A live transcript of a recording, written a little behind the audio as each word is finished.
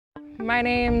My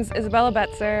name's Isabella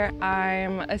Betzer.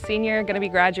 I'm a senior, going to be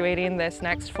graduating this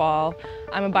next fall.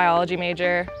 I'm a biology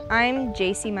major. I'm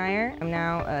JC Meyer. I'm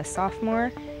now a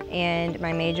sophomore, and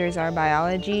my majors are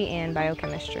biology and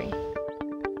biochemistry.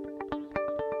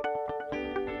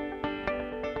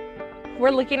 We're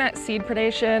looking at seed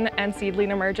predation and seedling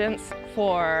emergence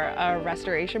for a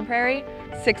restoration prairie.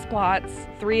 6 plots,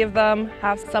 3 of them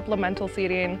have supplemental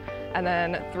seeding, and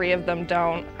then 3 of them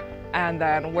don't. And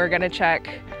then we're going to check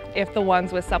if the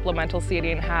ones with supplemental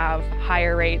seeding have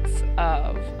higher rates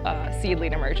of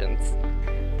seedling emergence.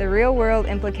 The real-world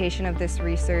implication of this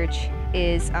research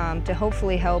is to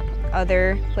hopefully help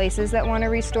other places that want to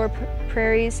restore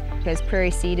prairies, because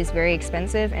prairie seed is very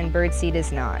expensive and bird seed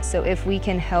is not. So if we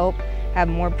can help have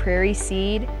more prairie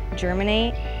seed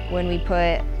germinate when we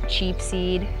put cheap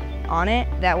seed on it,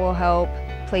 that will help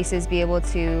places be able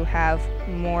to have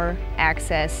more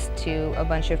access to a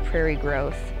bunch of prairie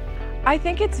growth. I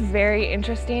think it's very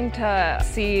interesting to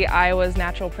see Iowa's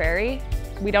natural prairie.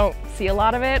 We don't see a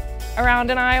lot of it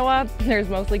around in Iowa. There's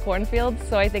mostly cornfields,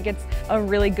 so I think it's a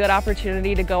really good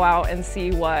opportunity to go out and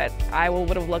see what Iowa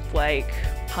would have looked like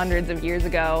hundreds of years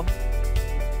ago.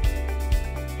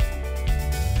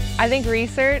 I think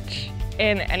research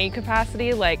in any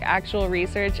capacity, like actual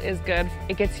research, is good.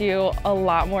 It gets you a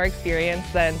lot more experience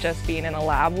than just being in a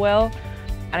lab will,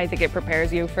 and I think it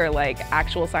prepares you for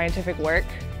actual scientific work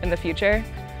in the future.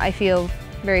 I feel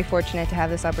very fortunate to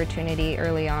have this opportunity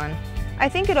early on. I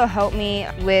think it'll help me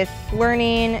with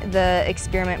learning the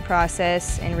experiment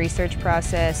process and research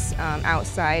process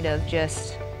outside of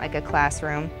just like a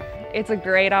classroom. It's a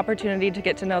great opportunity to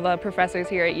get to know the professors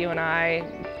here at UNI,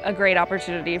 a great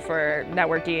opportunity for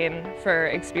networking, for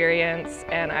experience,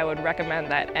 and I would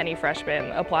recommend that any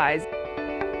freshman applies.